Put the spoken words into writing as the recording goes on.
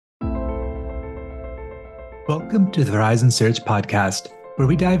Welcome to the Horizon Search podcast, where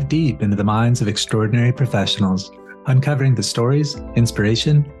we dive deep into the minds of extraordinary professionals, uncovering the stories,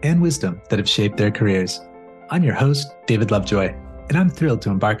 inspiration, and wisdom that have shaped their careers. I'm your host, David Lovejoy, and I'm thrilled to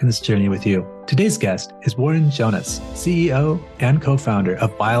embark on this journey with you. Today's guest is Warren Jonas, CEO and co-founder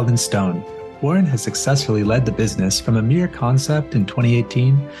of Wild & Stone. Warren has successfully led the business from a mere concept in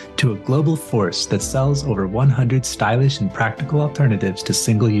 2018 to a global force that sells over 100 stylish and practical alternatives to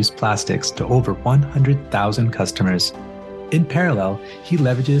single-use plastics to over 100,000 customers. In parallel, he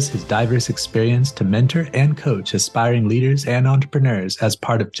leverages his diverse experience to mentor and coach aspiring leaders and entrepreneurs as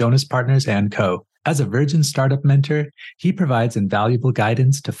part of Jonas Partners & Co. As a Virgin startup mentor, he provides invaluable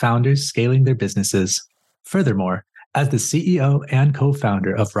guidance to founders scaling their businesses. Furthermore, as the CEO and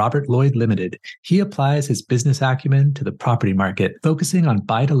co-founder of Robert Lloyd Limited, he applies his business acumen to the property market, focusing on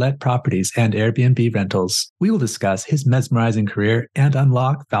buy-to-let properties and Airbnb rentals. We will discuss his mesmerizing career and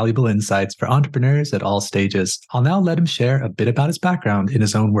unlock valuable insights for entrepreneurs at all stages. I'll now let him share a bit about his background in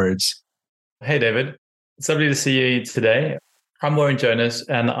his own words. Hey, David. It's lovely to see you today. I'm Warren Jonas,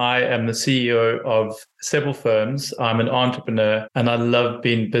 and I am the CEO of several firms. I'm an entrepreneur, and I love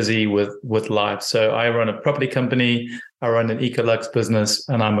being busy with life. So I run a property company, I run an Ecolux business,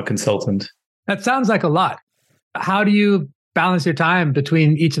 and I'm a consultant. That sounds like a lot. How do you balance your time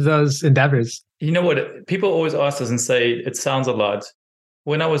between each of those endeavors? You know what? People always ask us and say, it sounds a lot.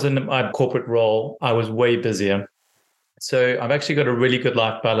 When I was in my corporate role, I was way busier. So I've actually got a really good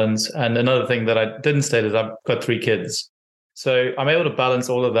life balance. And another thing that I didn't state is I've got 3 kids. So I'm able to balance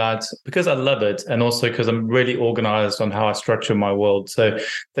all of that because I love it, and also because I'm really organized on how I structure my world. So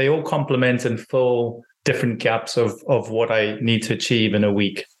they all complement and fill different gaps of what I need to achieve in a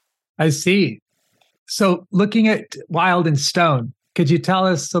week. I see. So looking at Wild & Stone, could you tell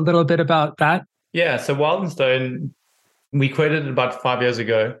us a little bit about that? Yeah, so Wild & Stone, we created it about 5 years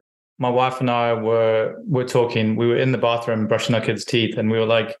ago. My wife and I were talking. We were in the bathroom brushing our kids' teeth, and we were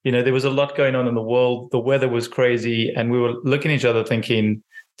like, there was a lot going on in the world. The weather was crazy, and we were looking at each other thinking,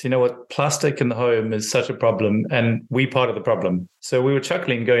 do you know what? Plastic in the home is such a problem, and we part of the problem. So we were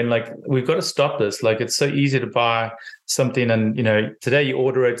chuckling, going like, we've got to stop this. Like, it's so easy to buy something, and today you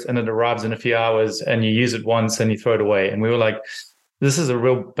order it, and it arrives in a few hours, and you use it once, and you throw it away. And we were like, this is a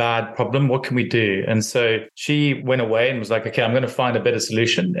real bad problem. What can we do? And so she went away and was like, okay, I'm going to find a better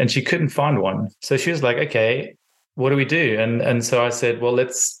solution. And she couldn't find one. So she was like, okay, what do we do? And so I said, well,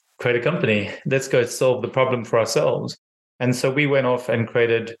 let's create a company. Let's go solve the problem for ourselves. And so we went off and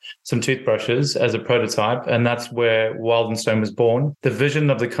created some toothbrushes as a prototype. And that's where Wild & Stone was born. The vision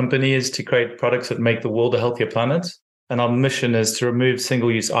of the company is to create products that make the world a healthier planet. And our mission is to remove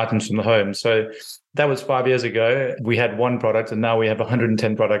single-use items from the home. So that was 5 years ago. We had one product, and now we have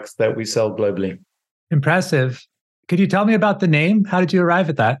 110 products that we sell globally. Impressive. Could you tell me about the name? How did you arrive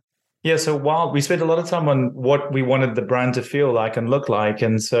at that? Yeah, so we spent a lot of time on what we wanted the brand to feel like and look like.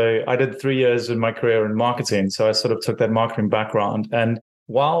 And so I did 3 years in my career in marketing. So I sort of took that marketing background. And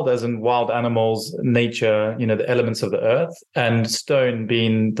wild as in wild animals, nature, the elements of the earth, and stone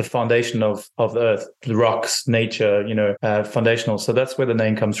being the foundation of the earth, the rocks, nature, foundational. So that's where the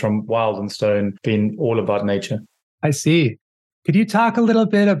name comes from, Wild & Stone being all about nature. I see. Could you talk a little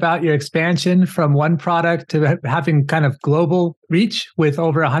bit about your expansion from one product to having kind of global reach with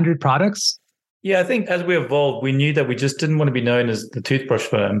over 100 products? Yeah, I think as we evolved, we knew that we just didn't want to be known as the toothbrush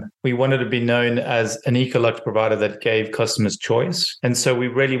firm. We wanted to be known as an Ecolux provider that gave customers choice. And so we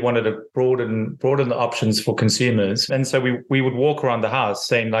really wanted to broaden the options for consumers. And so we would walk around the house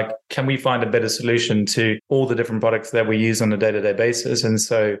saying, like, can we find a better solution to all the different products that we use on a day-to-day basis? And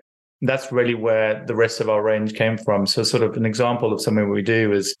so that's really where the rest of our range came from. So sort of an example of something we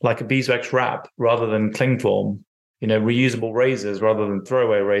do is like a beeswax wrap rather than cling film. Reusable razors rather than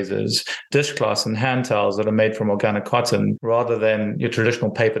throwaway razors, dishcloths and hand towels that are made from organic cotton rather than your traditional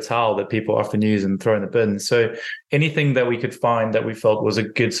paper towel that people often use and throw in the bin. So anything that we could find that we felt was a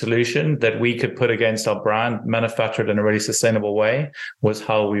good solution that we could put against our brand, manufactured in a really sustainable way, was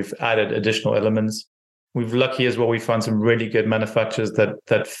how we've added additional elements. We've lucky as well, we found some really good manufacturers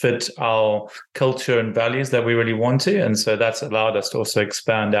that fit our culture and values that we really want to. And so that's allowed us to also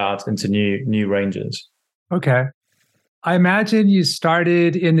expand out into new ranges. Okay. I imagine you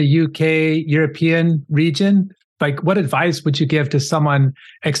started in the UK, European region. Like, what advice would you give to someone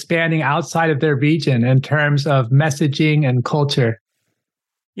expanding outside of their region in terms of messaging and culture?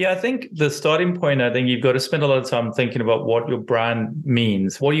 Yeah, I think the starting point, I think you've got to spend a lot of time thinking about what your brand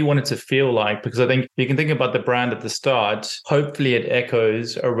means. What do you want it to feel like? Because I think you can think about the brand at the start. Hopefully it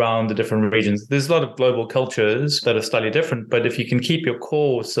echoes around the different regions. There's a lot of global cultures that are slightly different, but if you can keep your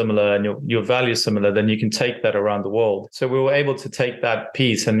core similar and your values similar, then you can take that around the world. So we were able to take that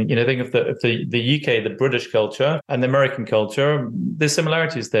piece and, think of the UK, the British culture and the American culture, there's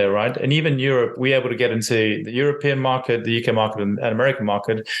similarities there, right? And even Europe, we're able to get into the European market, the UK market and American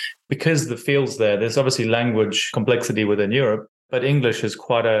market because the field's there. There's obviously language complexity within Europe, but English is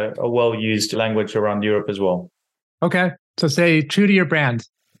quite a well-used language around Europe as well. Okay. So stay true to your brand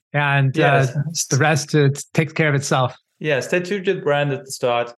and the rest takes care of itself. Yeah, stay true to the brand at the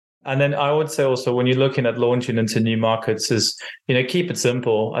start. And then I would say also when you're looking at launching into new markets is, keep it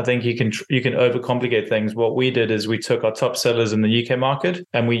simple. I think you can overcomplicate things. What we did is we took our top sellers in the UK market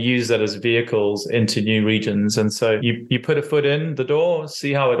and we use that as vehicles into new regions. And so you put a foot in the door,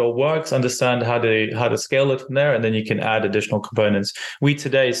 see how it all works, understand how to scale it from there, and then you can add additional components. We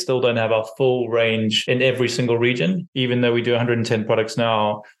today still don't have our full range in every single region, even though we do 110 products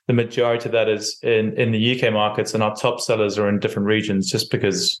now. The majority of that is in the UK markets, and our top sellers are in different regions just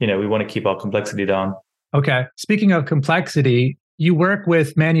because, we want to keep our complexity down. Okay. Speaking of complexity, you work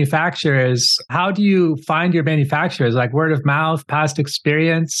with manufacturers. How do you find your manufacturers? Like word of mouth, past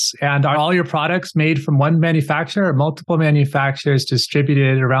experience? And are all your products made from one manufacturer or multiple manufacturers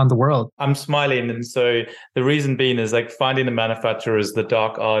distributed around the world? I'm smiling. And so the reason being is like finding a manufacturer is the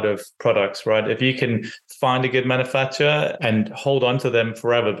dark art of products, right? If you can find a good manufacturer and hold on to them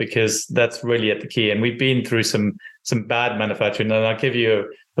forever, because that's really at the key. And we've been through some bad manufacturing. And I'll give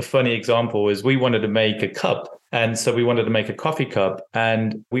you a funny example is we wanted to make a cup. And so we wanted to make a coffee cup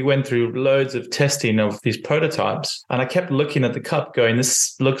and we went through loads of testing of these prototypes. And I kept looking at the cup going,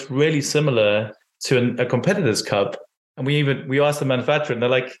 this looks really similar to a competitor's cup. And we asked the manufacturer and they're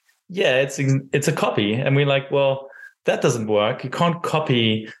like, yeah, it's a copy. And we're like, well, that doesn't work. You can't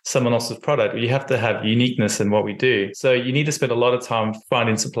copy someone else's product. You have to have uniqueness in what we do. So you need to spend a lot of time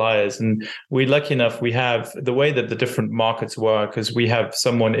finding suppliers. And we're lucky enough, we have the way that the different markets work is we have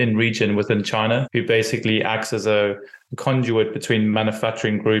someone in region within China who basically acts as a conduit between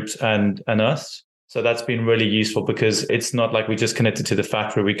manufacturing groups and us. So that's been really useful because it's not like we just connected to the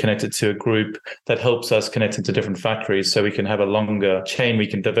factory. We connected to a group that helps us connect into different factories so we can have a longer chain. We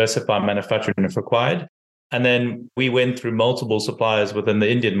can diversify manufacturing if required. And then we went through multiple suppliers within the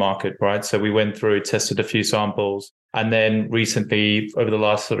Indian market, right? So we went through, tested a few samples. And then recently, over the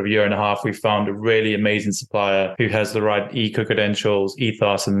last sort of year and a half, we found a really amazing supplier who has the right eco-credentials,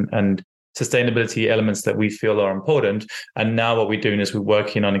 ethos, and sustainability elements that we feel are important. And now what we're doing is we're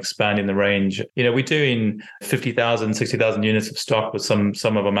working on expanding the range. We're doing 50,000, 60,000 units of stock with some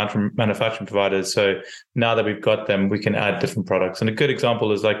of our manufacturing providers. So now that we've got them, we can add different products. And a good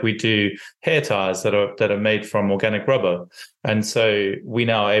example is like we do hair ties that are made from organic rubber. And so we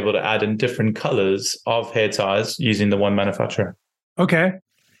now are able to add in different colors of hair ties using the one manufacturer. Okay.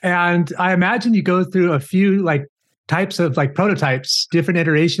 And I imagine you go through a few types of prototypes, different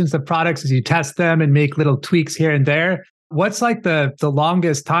iterations of products as you test them and make little tweaks here and there. What's the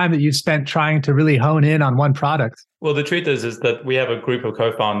longest time that you've spent trying to really hone in on one product? Well, the truth is that we have a group of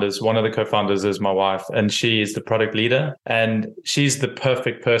co-founders. One of the co-founders is my wife, and she is the product leader. And she's the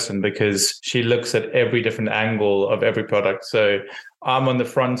perfect person because she looks at every different angle of every product. So I'm on the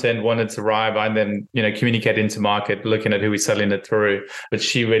front end when it's arrived. I'm then, communicating to market, looking at who we're selling it through. But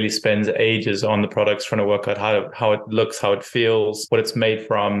she really spends ages on the products, trying to work out how it looks, how it feels, what it's made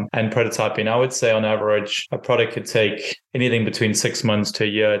from, and prototyping. I would say on average, a product could take anything between 6 months to a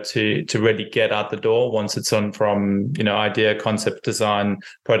year to really get out the door once it's on from, idea, concept, design,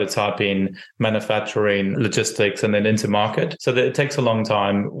 prototyping, manufacturing, logistics, and then into market. So that it takes a long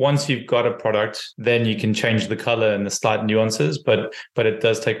time. Once you've got a product, then you can change the color and the slight nuances, but it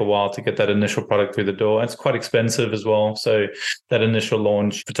does take a while to get that initial product through the door. It's quite expensive as well. So that initial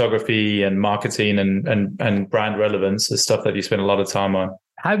launch, photography and marketing and brand relevance is stuff that you spend a lot of time on.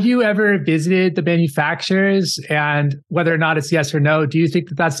 Have you ever visited the manufacturers? And whether or not it's yes or no, do you think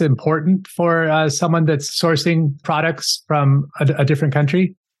that that's important for someone that's sourcing products from a different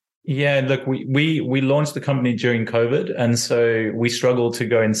country? Yeah, look, we launched the company during COVID, and so we struggled to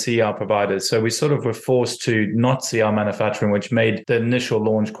go and see our providers. So we sort of were forced to not see our manufacturing, which made the initial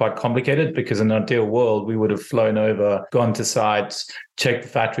launch quite complicated because in an ideal world, we would have flown over, gone to sites, check the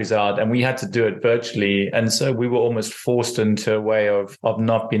factories out, and we had to do it virtually. And so we were almost forced into a way of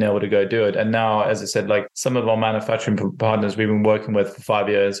not being able to go do it. And now, as I said, like some of our manufacturing partners we've been working with for 5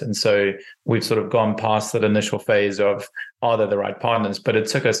 years. And so we've sort of gone past that initial phase of, are they the right partners? But it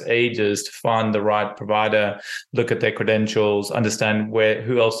took us ages to find the right provider, look at their credentials, understand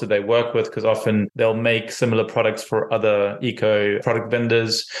who else do they work with, because often they'll make similar products for other eco product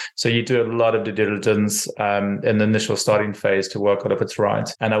vendors. So you do a lot of due diligence in the initial starting phase to work out if it's right.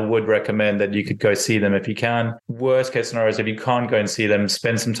 And I would recommend that you could go see them if you can. Worst case scenario is if you can't go and see them,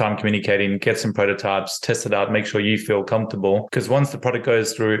 spend some time communicating, get some prototypes, test it out, make sure you feel comfortable. Because once the product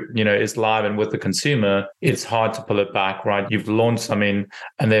goes through, is live and with the consumer, it's hard to pull it back, right? You've launched something,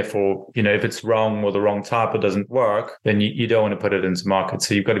 and therefore, if it's wrong or the wrong type or doesn't work, then you don't want to put it into market.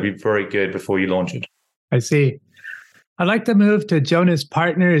 So you've got to be very good before you launch it. I see. I'd like to move to Jonas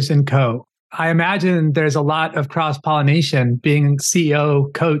Partners and Co. I imagine there's a lot of cross-pollination being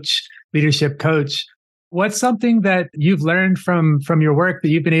CEO, coach, leadership coach. What's something that you've learned from your work that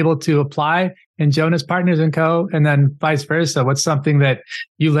you've been able to apply in Jonas Partners and Co. And then vice versa? What's something that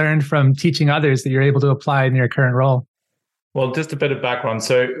you learned from teaching others that you're able to apply in your current role? Well, just a bit of background.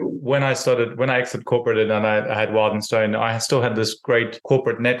 So when I exited corporate and I had Wild & Stone, I still had this great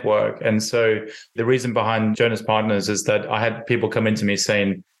corporate network. And so the reason behind Jonas Partners is that I had people come into me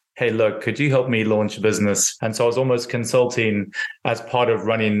saying, hey, look, could you help me launch a business? And so I was almost consulting as part of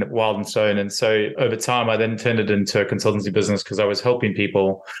running Wild & Stone. And so over time, I then turned it into a consultancy business because I was helping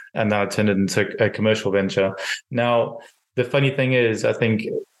people, and then I turned it into a commercial venture. Now, the funny thing is, I think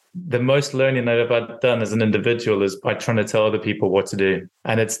the most learning I've ever done as an individual is by trying to tell other people what to do.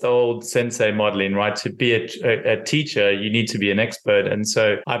 And it's the old sensei modeling, right? To be a teacher, you need to be an expert. And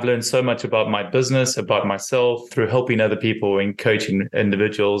so I've learned so much about my business, about myself through helping other people and coaching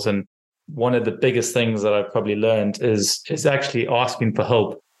individuals. And one of the biggest things that I've probably learned is actually asking for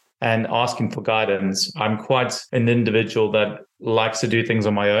help and asking for guidance. I'm quite an individual that likes to do things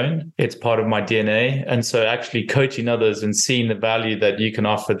on my own. It's part of my DNA. And so actually coaching others and seeing the value that you can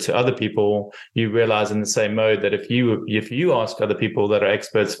offer to other people, you realize in the same mode that if you ask other people that are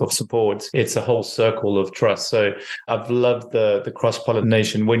experts for support, it's a whole circle of trust. So I've loved the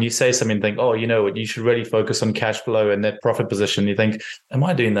cross-pollination. When you say something, think, oh, you know what, you should really focus on cash flow and net profit position. You think, am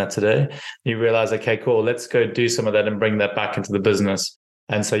I doing that today? You realize, okay, cool, let's go do some of that and bring that back into the business.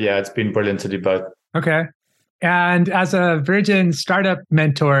 And so, yeah, it's been brilliant to do both. Okay. And as a Virgin startup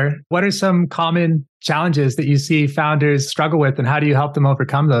mentor, what are some common challenges that you see founders struggle with, and how do you help them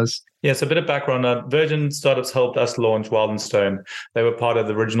overcome those? Yeah, so a bit of background. Virgin Startups helped us launch Wild & Stone. They were part of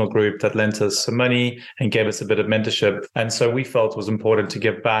the original group that lent us some money and gave us a bit of mentorship. And so we felt it was important to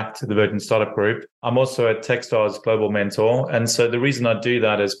give back to the Virgin Startup Group. I'm also a Techstars Global Mentor. And so the reason I do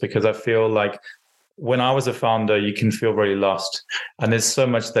that is because I feel like when I was a founder, you can feel very lost. And there's so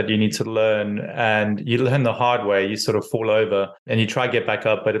much that you need to learn, and you learn the hard way. You sort of fall over and you try to get back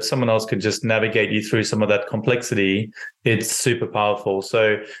up. But if someone else could just navigate you through some of that complexity, it's super powerful.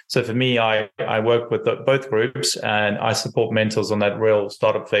 So for me, I work with both groups, and I support mentors on that real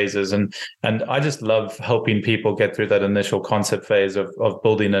startup phases. And I just love helping people get through that initial concept phase of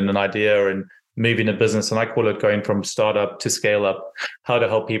building an idea and moving a business. And I call it going from startup to scale up, how to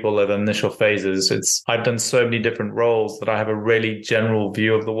help people at initial phases. I've done so many different roles that I have a really general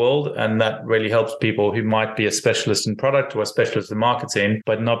view of the world. And that really helps people who might be a specialist in product or a specialist in marketing,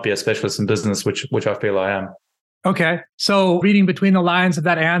 but not be a specialist in business, which I feel I am. Okay. So reading between the lines of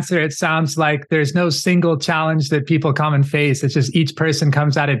that answer, it sounds like there's no single challenge that people come and face. It's just each person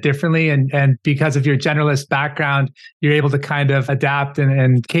comes at it differently. And because of your generalist background, you're able to kind of adapt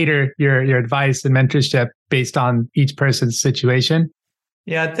and cater your advice and mentorship based on each person's situation.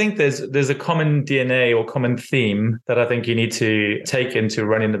 Yeah, I think there's a common DNA or common theme that I think you need to take into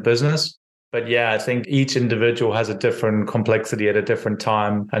running the business. But yeah, I think each individual has a different complexity at a different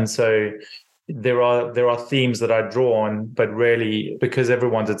time. And so there are themes that I draw on, but really because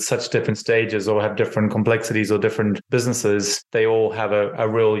everyone's at such different stages or have different complexities or different businesses, they all have a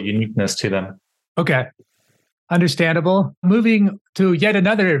real uniqueness to them. Okay. Understandable. Moving to yet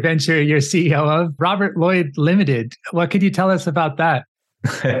another venture you're CEO of, Robert Lloyd Limited. What could you tell us about that?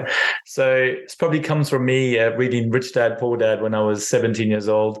 So it probably comes from me reading Rich Dad, Poor Dad when I was 17 years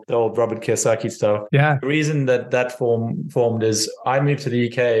old, the old Robert Kiyosaki stuff. Yeah. The reason that formed is I moved to the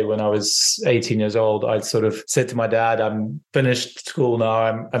UK when I was 18 years old. I sort of said to my dad, I'm finished school now.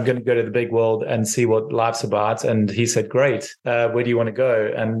 I'm going to go to the big world and see what life's about. And he said, great. Where do you want to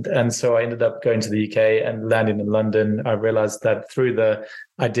go? And so I ended up going to the UK and landing in London. I realized that through the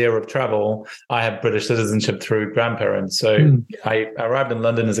idea of travel, I have British citizenship through grandparents. So I arrived in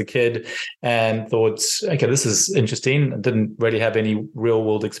London as a kid and thought, okay, this is interesting. I didn't really have any real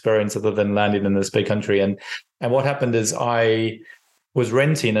world experience other than landing in this big country. And what happened is I was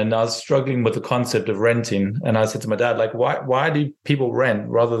renting and I was struggling with the concept of renting. And I said to my dad, like, why do people rent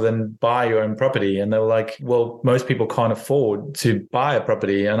rather than buy your own property? And they were like, well, most people can't afford to buy a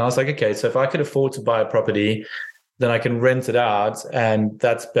property. And I was like, okay, so if I could afford to buy a property, then I can rent it out, and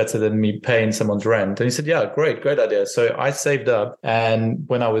that's better than me paying someone's rent. And he said, yeah, great idea. So I saved up, and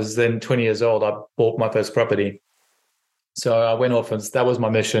when I was then 20 years old, I bought my first property. So I went off and that was my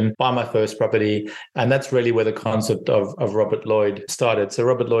mission, buy my first property. And that's really where the concept of Robert Lloyd started. So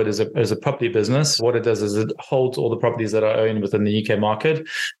Robert Lloyd is a property business. What it does is it holds all the properties that I own within the UK market.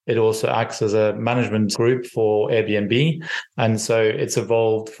 It also acts as a management group for Airbnb. And so it's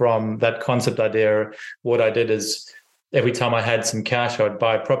evolved from that concept idea. What I did is every time I had some cash, I would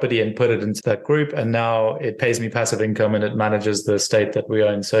buy a property and put it into that group. And now it pays me passive income and it manages the estate that we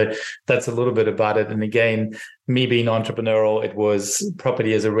own. So that's a little bit about it. And again, me being entrepreneurial, it was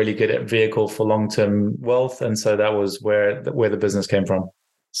property is a really good vehicle for long-term wealth. And so that was where the business came from.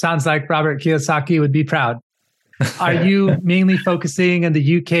 Sounds like Robert Kiyosaki would be proud. Are you mainly focusing in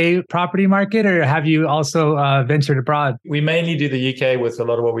the UK property market, or have you also ventured abroad? We mainly do the UK with a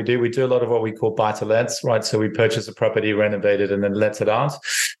lot of what we do. We do a lot of what we call buy-to-lets, right? So we purchase a property, renovate it, and then let it out.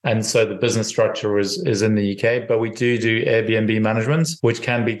 And so the business structure is in the UK, but we do Airbnb management, which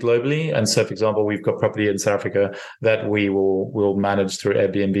can be globally. And so, for example, we've got property in South Africa that we will manage through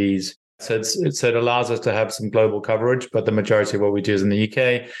Airbnbs. So it allows us to have some global coverage, but the majority of what we do is in the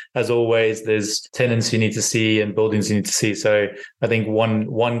UK. As always, there's tenants you need to see and buildings you need to see. So I think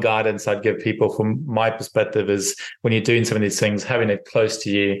one guidance I'd give people from my perspective is when you're doing some of these things, having it close to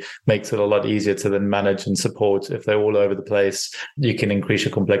you makes it a lot easier to then manage and support. If they're all over the place, you can increase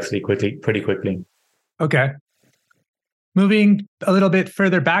your complexity pretty quickly. Okay. Moving a little bit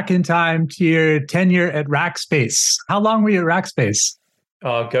further back in time to your tenure at Rackspace. How long were you at Rackspace?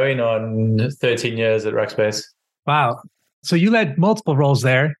 Going on 13 years at Rackspace. Wow. So you led multiple roles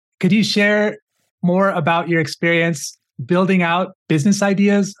there. Could you share more about your experience building out business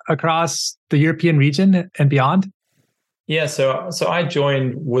ideas across the European region and beyond? Yeah, so I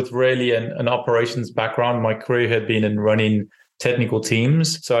joined with really an operations background. My career had been in running technical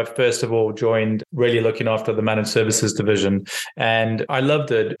teams. So I first of all joined really looking after the managed services division, and I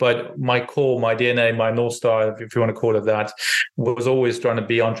loved it. But my core, my DNA, my North Star, if you want to call it that, was always trying to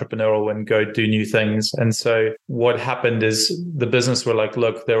be entrepreneurial and go do new things. And so what happened is the business were like,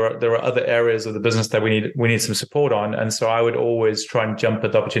 look, there are other areas of the business that we need some support on. And so I would always try and jump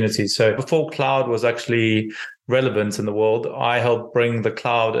at the opportunities. So before cloud was actually relevant in the world, I helped bring the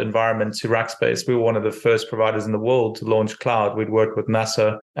cloud environment to Rackspace. We were one of the first providers in the world to launch cloud. We'd worked with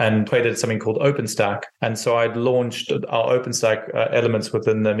NASA and created something called OpenStack. And so I'd launched our OpenStack elements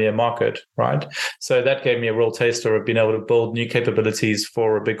within the EMEA market, right? So that gave me a real taster of being able to build new capabilities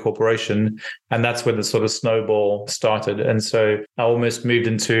for a big corporation. And that's where the sort of snowball started. And so I almost moved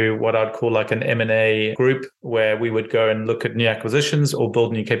into what I'd call like an M&A group where we would go and look at new acquisitions or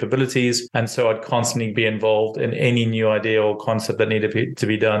build new capabilities. And so I'd constantly be involved in any new idea or concept that needed to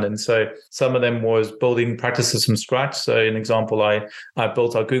be done. And so some of them was building practices from scratch. So an example, I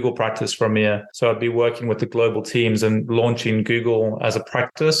built our Google practice from here. So I'd be working with the global teams and launching Google as a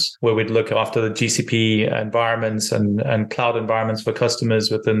practice where we'd look after the GCP environments and cloud environments for customers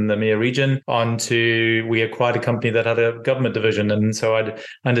within the EMEA region. We acquired a company that had a government division. And so I'd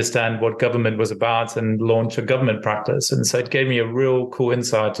understand what government was about and launch a government practice. And so it gave me a real cool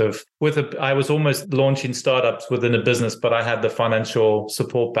insight I was almost launching startups within a business, but I had the financial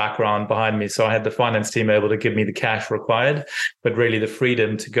support background behind me. So I had the finance team able to give me the cash required, but really the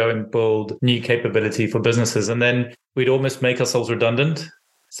freedom to go and build new capability for businesses. And then we'd almost make ourselves redundant.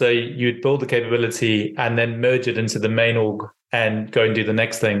 So you'd build the capability and then merge it into the main org and go and do the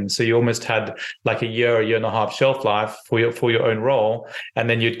next thing. So you almost had like a year and a half shelf life for your own role, and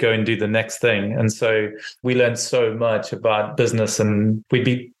then you'd go and do the next thing. And so we learned so much about business, and we'd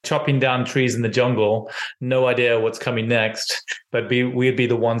be chopping down trees in the jungle, no idea what's coming next, but we'd be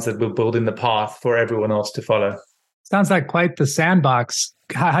the ones that were building the path for everyone else to follow. Sounds like quite the sandbox.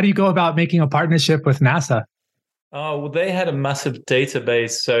 How do you go about making a partnership with NASA? Oh, well, they had a massive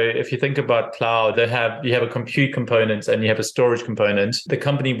database. So if you think about cloud, you have a compute component and you have a storage component. The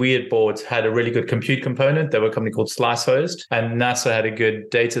company we had bought had a really good compute component. They were a company called SliceHost, and NASA had a good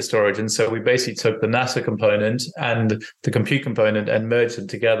data storage. And so we basically took the NASA component and the compute component and merged them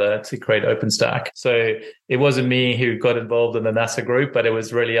together to create OpenStack. So it wasn't me who got involved in the NASA group, but it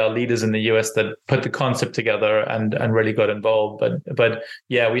was really our leaders in the US that put the concept together and really got involved. But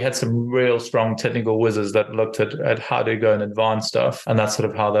yeah, we had some real strong technical whizzes that looked at how to go and advance stuff. And that's sort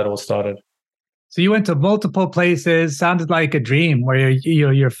of how that all started. So you went to multiple places, sounded like a dream where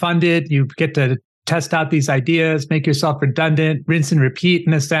you're funded, you get to test out these ideas, make yourself redundant, rinse and repeat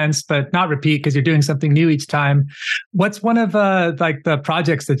in a sense, but not repeat because you're doing something new each time. What's one of like the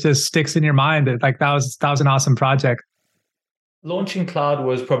projects that just sticks in your mind that like that was an awesome project? Launching cloud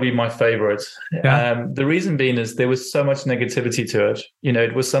was probably my favorite. Yeah. The reason being is there was so much negativity to it.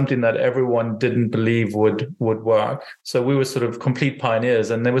 It was something that everyone didn't believe would work. So we were sort of complete pioneers,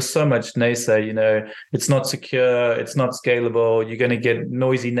 and there was so much naysay. It's not secure, it's not scalable. You're going to get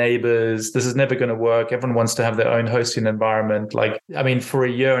noisy neighbors. This is never going to work. Everyone wants to have their own hosting environment. For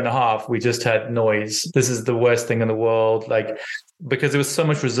a year and a half, we just had noise. This is the worst thing in the world. Because there was so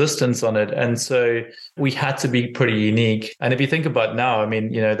much resistance on it. And so we had to be pretty unique. And if you think about now,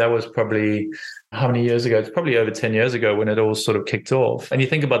 that was probably how many years ago? It's probably over 10 years ago when it all sort of kicked off. And you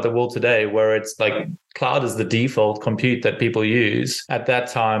think about the world today where it's like cloud is the default compute that people use. At that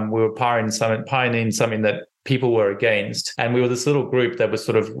time, we were pioneering something that people were against. And we were this little group that was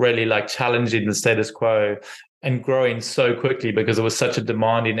sort of really like challenging the status quo and growing so quickly because it was such a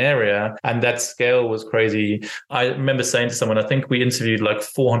demanding area and that scale was crazy. I remember saying to someone, I think we interviewed like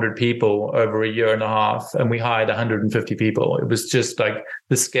 400 people over a year and a half and we hired 150 people. It was just like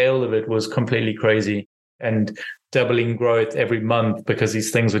the scale of it was completely crazy. And doubling growth every month because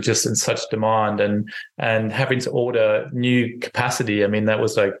these things were just in such demand and having to order new capacity. That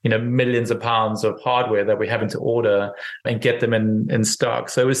was like, millions of pounds of hardware that we're having to order and get them in stock.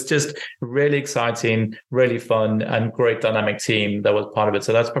 So it was just really exciting, really fun and great dynamic team that was part of it.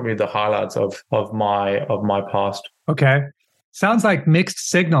 So that's probably the highlights of my past. Okay. Sounds like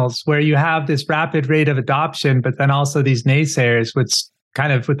mixed signals where you have this rapid rate of adoption, but then also these naysayers, which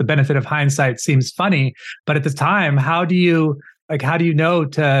kind of with the benefit of hindsight seems funny, but at the time, how do you know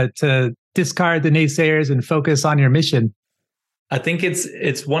to discard the naysayers and focus on your mission? I think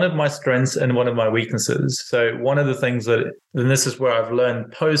it's one of my strengths and one of my weaknesses. So one of the things and this is where I've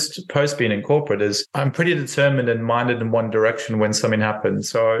learned post being in corporate, is I'm pretty determined and minded in one direction when something happens.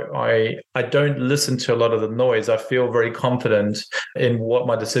 So I don't listen to a lot of the noise. I feel very confident in what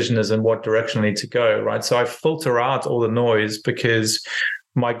my decision is and what direction I need to go, right? So I filter out all the noise because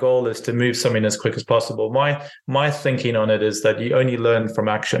my goal is to move something as quick as possible. My thinking on it is that you only learn from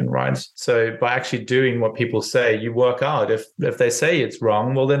action, right? So by actually doing what people say, you work out. If they say it's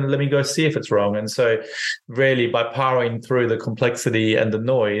wrong, well, then let me go see if it's wrong. And so really by powering through the complexity and the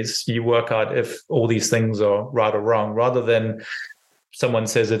noise, you work out if all these things are right or wrong, rather than someone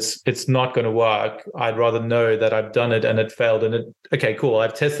says it's not going to work. I'd rather know that I've done it and it failed okay, cool.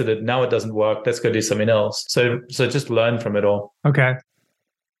 I've tested it. Now it doesn't work. Let's go do something else. So just learn from it all. Okay.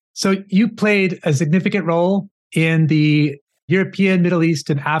 So you played a significant role in the European, Middle East,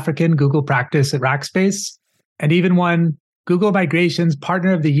 and African Google practice at Rackspace, and even won Google Migration's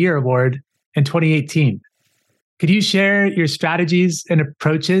Partner of the Year award in 2018. Could you share your strategies and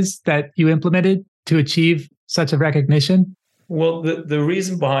approaches that you implemented to achieve such a recognition? Well, the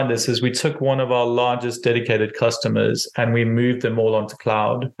reason behind this is we took one of our largest dedicated customers and we moved them all onto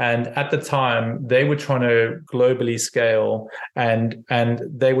cloud. And at the time, they were trying to globally scale and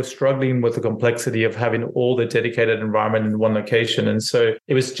they were struggling with the complexity of having all the dedicated environment in one location. And so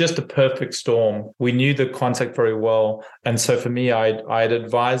it was just a perfect storm. We knew the contact very well. And so for me, I'd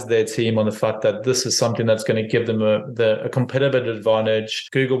advised their team on the fact that this is something that's going to give them a competitive advantage.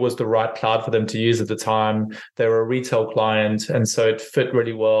 Google was the right cloud for them to use at the time. They were a retail client. And so it fit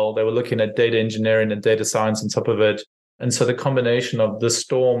really well. They were looking at data engineering and data science on top of it. And so the combination of the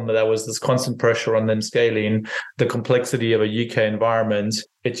storm, that was this constant pressure on them scaling, the complexity of a UK environment,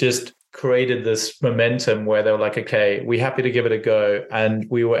 it just created this momentum where they were like, okay, we're happy to give it a go. And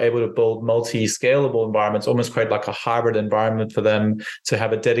we were able to build multi-scalable environments, almost create like a hybrid environment for them to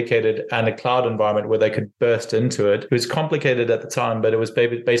have a dedicated and a cloud environment where they could burst into it. It was complicated at the time, but it was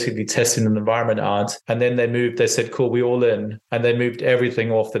basically testing an environment out. And then they said, cool, we all in. And they moved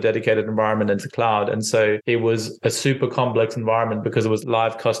everything off the dedicated environment into cloud. And so it was a super complex environment because it was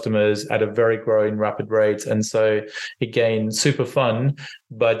live customers at a very growing rapid rate. And so again, super fun,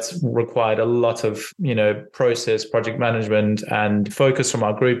 but required a lot of, process, project management and focus from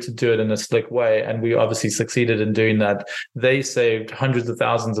our group to do it in a slick way. And we obviously succeeded in doing that. They saved hundreds of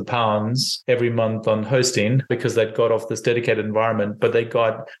thousands of pounds every month on hosting because they'd got off this dedicated environment, but they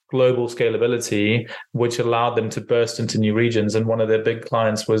got global scalability, which allowed them to burst into new regions. And one of their big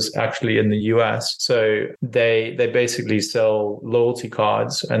clients was actually in the US. So they basically sell loyalty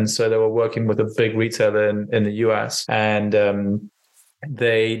cards. And so they were working with a big retailer in the US. And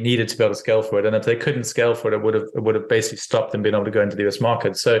they needed to be able to scale for it. And if they couldn't scale for it, it would have basically stopped them being able to go into the US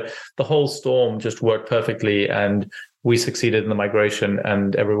market. So the whole storm just worked perfectly, and we succeeded in the migration,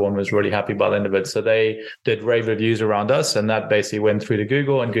 and everyone was really happy by the end of it. So they did rave reviews around us, and that basically went through to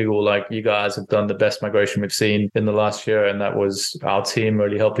Google, and Google were like, you guys have done the best migration we've seen in the last year. And that was our team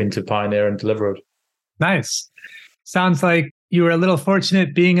really helping to pioneer and deliver it. Nice. Sounds like you were a little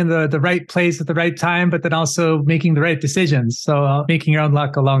fortunate being in the right place at the right time, but then also making the right decisions. So making your own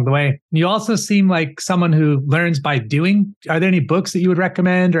luck along the way. You also seem like someone who learns by doing. Are there any books that you would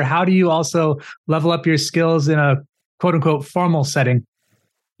recommend, or how do you also level up your skills in a quote unquote formal setting?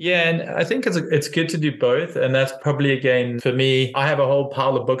 Yeah, and I think it's good to do both, and that's probably, again, for me, I have a whole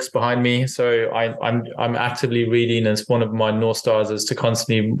pile of books behind me, so I'm actively reading. And it's one of my North Stars is to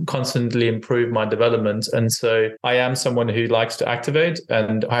constantly improve my development. And so I am someone who likes to activate,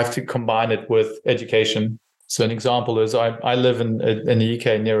 and I have to combine it with education. So an example is I live in the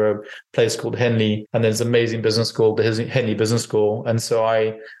UK near a place called Henley, and there's an amazing business school, the Henley Business School, and so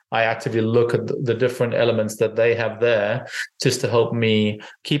I actively look at the different elements that they have there just to help me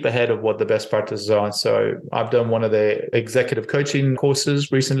keep ahead of what the best practices are. So I've done one of the executive coaching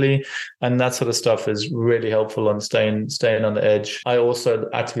courses recently, and that sort of stuff is really helpful on staying on the edge. I also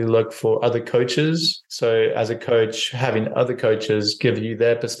actively look for other coaches. So as a coach, having other coaches give you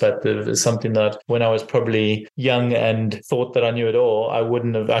their perspective is something that when I was probably young and thought that I knew it all, I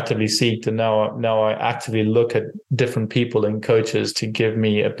wouldn't have actively seeked. And now I actively look at different people and coaches to give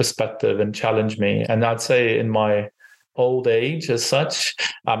me a perspective and challenge me. And I'd say in my old age as such,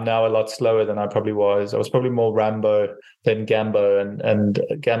 I'm now a lot slower than I probably was. I was probably more Rambo than Gambo, and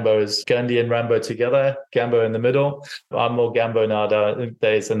Gambo is Gandhi and Rambo together, Gambo in the middle. I'm more Gambo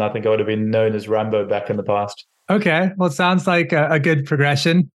nowadays, and I think I would have been known as Rambo back in the past. Okay, well, it sounds like a good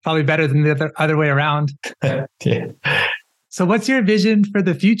progression, probably better than the other way around. Yeah. So what's your vision for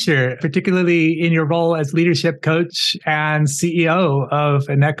the future, particularly in your role as leadership coach and CEO of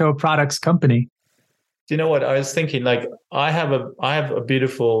an Echo Products company? Do you know what I was thinking? Like, I have a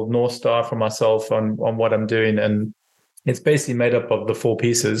beautiful North Star for myself on what I'm doing, and it's basically made up of the four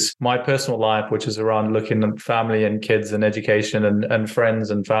pieces. My personal life, which is around looking at family and kids and education and friends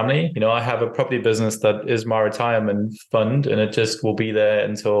and family. I have a property business that is my retirement fund, and it just will be there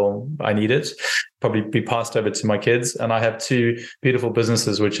until I need it, probably be passed over to my kids. And I have two beautiful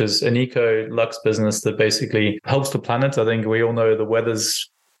businesses, which is an eco luxe business that basically helps the planet. I think we all know the weather's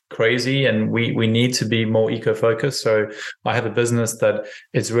crazy and we need to be more eco-focused. So I have a business that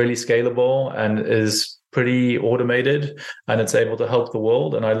is really scalable and is pretty automated, and it's able to help the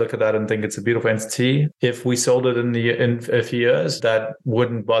world. And I look at that and think it's a beautiful entity. If we sold it in a few years, that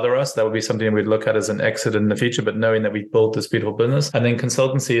wouldn't bother us. That would be something we'd look at as an exit in the future, but knowing that we built this beautiful business. And then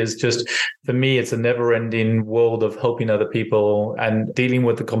consultancy is just, for me, it's a never-ending world of helping other people and dealing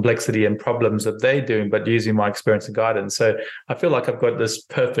with the complexity and problems that they're doing, but using my experience and guidance. So I feel like I've got this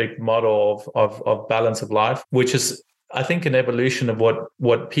perfect model of balance of life, which is, I think, an evolution of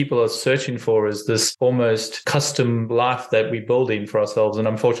what people are searching for is this almost custom life that we're building for ourselves. And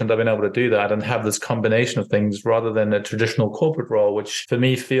I'm fortunate I've been able to do that and have this combination of things rather than a traditional corporate role, which for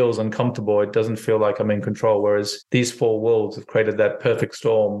me feels uncomfortable. It doesn't feel like I'm in control. Whereas these four worlds have created that perfect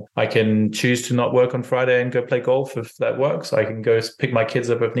storm. I can choose to not work on Friday and go play golf if that works. I can go pick my kids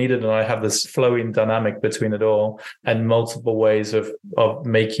up if needed. And I have this flowing dynamic between it all and multiple ways of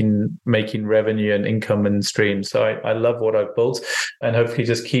making revenue and income and streams. So I love what I've built, and hopefully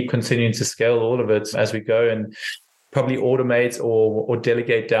just keep continuing to scale all of it as we go, and probably automate or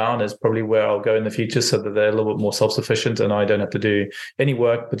delegate down is probably where I'll go in the future, so that they're a little bit more self-sufficient and I don't have to do any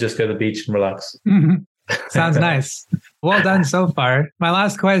work but just go to the beach and relax. Mm-hmm. Sounds nice. Well done so far. My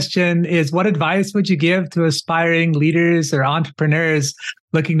last question is, what advice would you give to aspiring leaders or entrepreneurs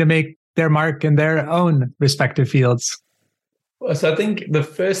looking to make their mark in their own respective fields? So I think the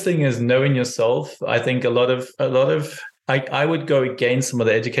first thing is knowing yourself. I think a lot of I would go against some of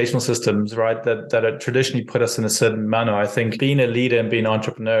the educational systems, right, that are traditionally put us in a certain manner. I think being a leader and being an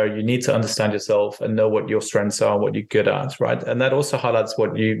entrepreneur, you need to understand yourself and know what your strengths are and what you're good at, right? And that also highlights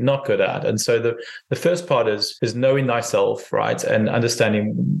what you're not good at. And so the first part is knowing thyself, right, and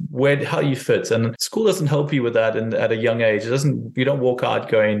understanding how you fit. And school doesn't help you with that at a young age. You don't walk out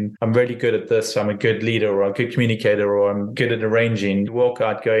going, I'm really good at this, I'm a good leader, or I'm a good communicator, or I'm good at arranging. You walk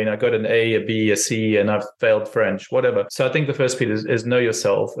out going, I got an A, a B, a C, and I've failed French, whatever. So I think the first piece is know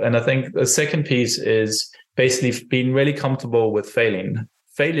yourself. And I think the second piece is basically being really comfortable with failing.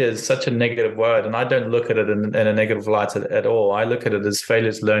 Failure is such a negative word, and I don't look at it in a negative light at all. I look at it as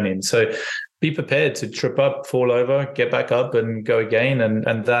failure's learning. So be prepared to trip up, fall over, get back up and go again.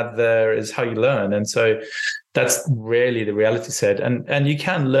 And that there is how you learn. And so that's really the reality set. And you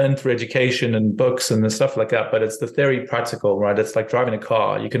can learn through education and books and stuff like that, but it's the theory practical, right? It's like driving a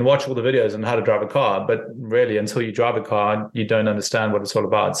car. You can watch all the videos on how to drive a car, but really until you drive a car, you don't understand what it's all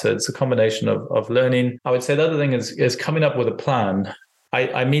about. So it's a combination of learning. I would say the other thing is coming up with a plan.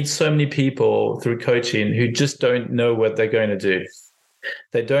 I meet so many people through coaching who just don't know what they're going to do.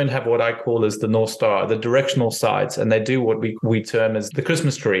 They don't have what I call as the North Star, the directional sides, and they do what we term as the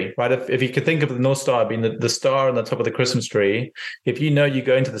Christmas tree, right? If you could think of the North Star being the star on the top of the Christmas tree, if you know you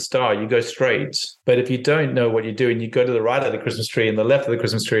go into the star, you go straight. But if you don't know what you're doing, you go to the right of the Christmas tree and the left of the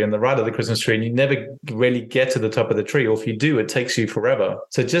Christmas tree and the right of the Christmas tree, and you never really get to the top of the tree. Or if you do, it takes you forever.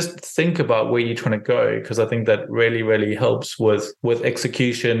 So just think about where you're trying to go, because I think that really, really helps with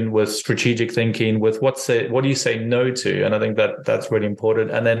execution, with strategic thinking, with what do you say no to? And I think that's really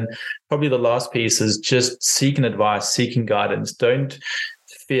important. And then probably the last piece is just seeking advice, seeking guidance. Don't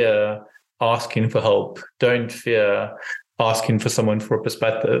fear asking for help. Don't fear asking for someone for a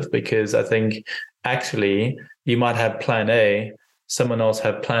perspective, because I think actually you might have plan A, someone else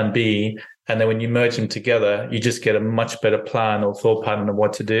have plan B, and then when you merge them together, you just get a much better plan or thought pattern of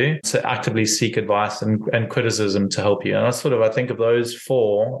what to do. So actively seek advice and criticism to help you. And that's I think of those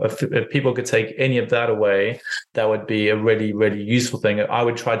four. If people could take any of that away, that would be a really, really useful thing. I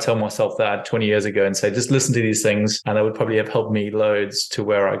would try to tell myself that 20 years ago and say, just listen to these things. And that would probably have helped me loads to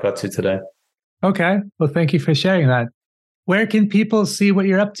where I got to today. Okay. Well, thank you for sharing that. Where can people see what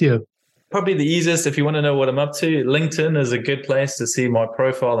you're up to? Probably the easiest, if you want to know what I'm up to, LinkedIn is a good place to see my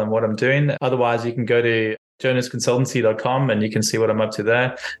profile and what I'm doing. Otherwise, you can go to jonasconsultancy.com and you can see what I'm up to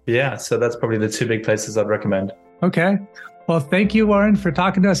there. Yeah, so that's probably the two big places I'd recommend. Okay. Well, thank you, Warren, for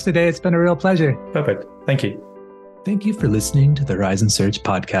talking to us today. It's been a real pleasure. Perfect. Thank you. Thank you for listening to the Rise and Search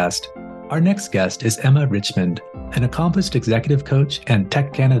podcast. Our next guest is Emma Richmond, an accomplished executive coach and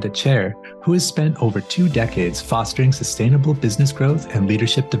Tech Canada chair who has spent over 2 decades fostering sustainable business growth and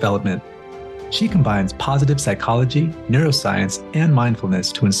leadership development. She combines positive psychology, neuroscience, and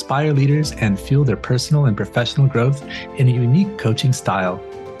mindfulness to inspire leaders and fuel their personal and professional growth in a unique coaching style.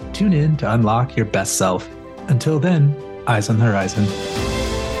 Tune in to unlock your best self. Until then, eyes on the horizon.